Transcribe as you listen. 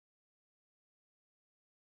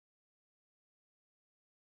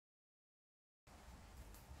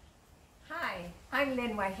I'm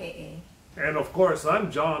Lynne Waihe'e. And of course,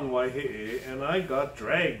 I'm John Waihe'e, and I got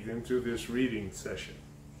dragged into this reading session.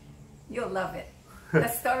 You'll love it. The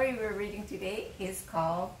story we're reading today is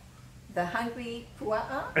called The Hungry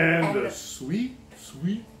Pua'a And the Sweet,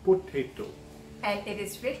 Sweet Potato. And it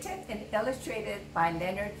is written and illustrated by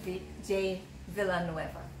Leonard J.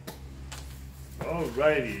 Villanueva.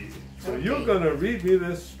 Alrighty, so Okay. you're going to read me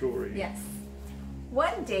this story. Yes.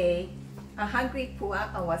 One day, a hungry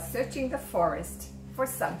Pua'a was searching the forest for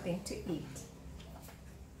something to eat.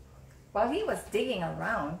 While he was digging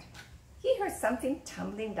around, he heard something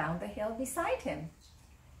tumbling down the hill beside him.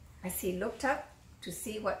 As he looked up to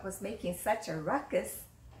see what was making such a ruckus,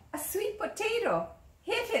 a sweet potato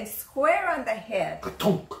hit him square on the head.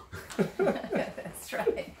 Ka-tunk. That's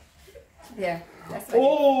right. There, that's what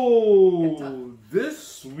Oh, this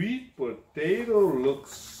sweet potato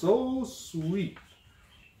looks so sweet,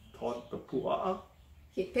 thought the Pua'a.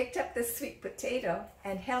 He picked up the sweet potato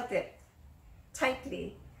and held it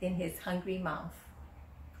tightly in his hungry mouth.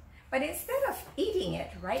 But instead of eating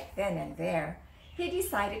it right then and there, he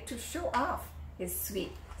decided to show off his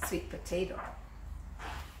sweet, sweet potato.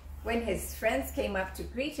 When his friends came up to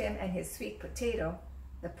greet him and his sweet potato,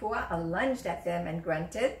 the Pua'a lunged at them and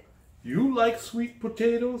grunted, You like sweet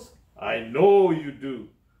potatoes? I know you do,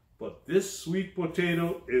 but this sweet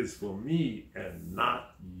potato is for me and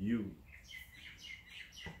not you.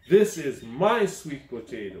 This is my sweet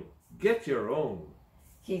potato. Get your own.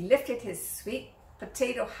 He lifted his sweet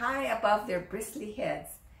potato high above their bristly heads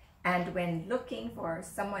and went looking for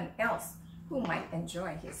someone else who might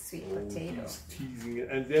enjoy his sweet potato. He's teasing it.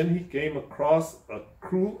 And then he came across a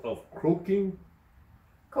crew of croaking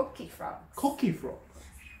Coqui frogs. cookie frogs.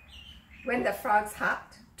 When the frogs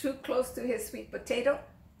hopped too close to his sweet potato,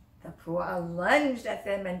 the Pua'a lunged at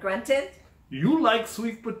them and grunted, You like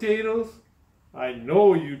sweet potatoes? I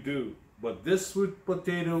know you do, but this sweet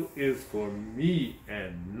potato is for me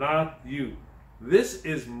and not you. This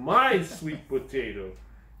is my sweet potato.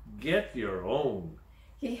 Get your own.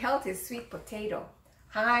 He held his sweet potato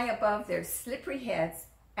high above their slippery heads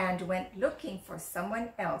and went looking for someone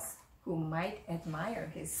else who might admire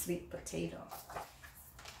his sweet potato.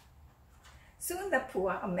 Soon the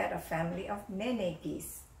Pua'a met a family of nene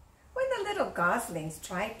geese. When the little goslings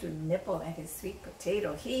tried to nibble at his sweet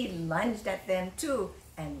potato, he lunged at them too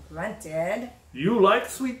and grunted, You like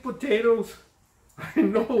sweet potatoes? I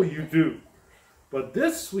know you do. But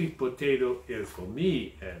this sweet potato is for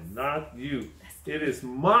me and not you. It is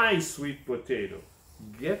my sweet potato.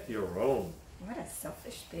 Get your own. What a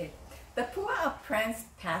selfish pig. The Pua'a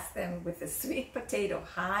pranced past them with the sweet potato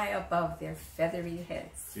high above their feathery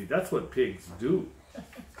heads. See, that's what pigs do.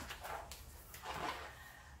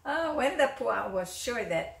 When the Pua'a was sure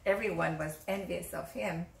that everyone was envious of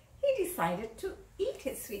him, he decided to eat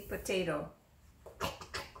his sweet potato.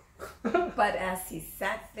 But as he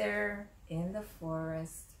sat there in the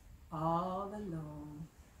forest all alone,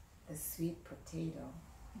 the sweet potato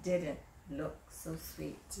didn't look so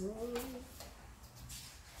sweet.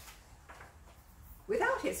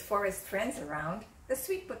 Without his forest friends around, the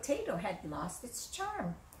sweet potato had lost its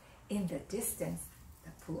charm. In the distance,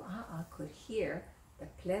 the Pua'a could hear the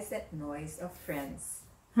pleasant noise of friends.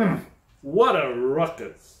 What a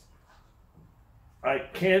ruckus. I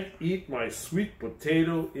can't eat my sweet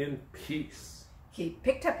potato in peace. He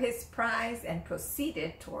picked up his prize and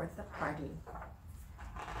proceeded toward the party.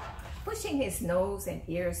 Pushing his nose and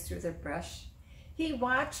ears through the brush, he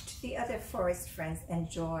watched the other forest friends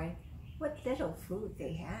enjoy what little food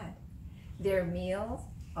they had. Their meal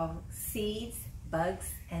of seeds,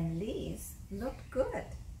 bugs, and leaves looked good.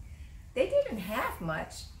 They didn't have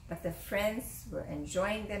much, but the friends were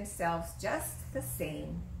enjoying themselves just the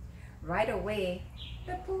same. Right away,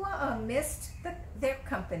 the Pua'a missed their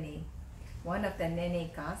company. One of the nene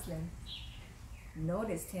goslings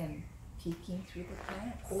noticed him peeking through the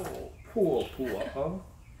plants. Oh, poor Pua'a.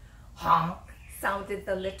 Honk, sounded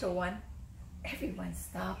the little one. Everyone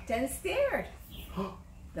stopped and stared.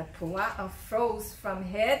 The Pua'a froze from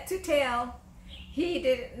head to tail. He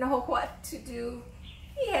didn't know what to do.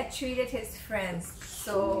 He had treated his friends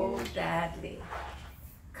so badly.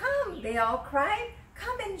 Come, they all cried.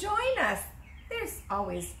 Come and join us. There's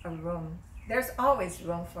always room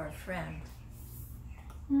for a friend.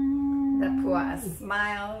 The Pua'a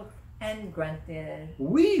smiled and grunted.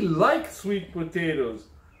 We like sweet potatoes.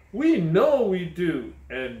 We know we do.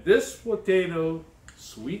 And this potato,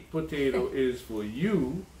 sweet potato, is for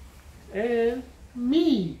you and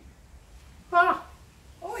me. Ha!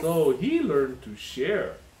 So he learned to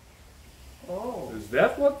share. Oh. Is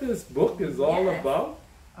that what this book is all Yes. about?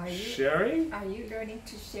 Sharing? Are you learning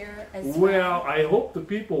to share as well? Well, I hope the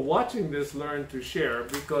people watching this learn to share,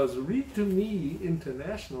 because Read to Me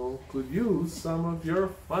International could use some of your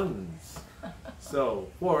funds. So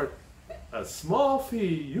for a small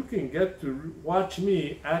fee, you can get to watch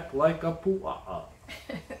me act like a pua'a.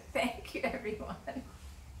 Thank you, everyone.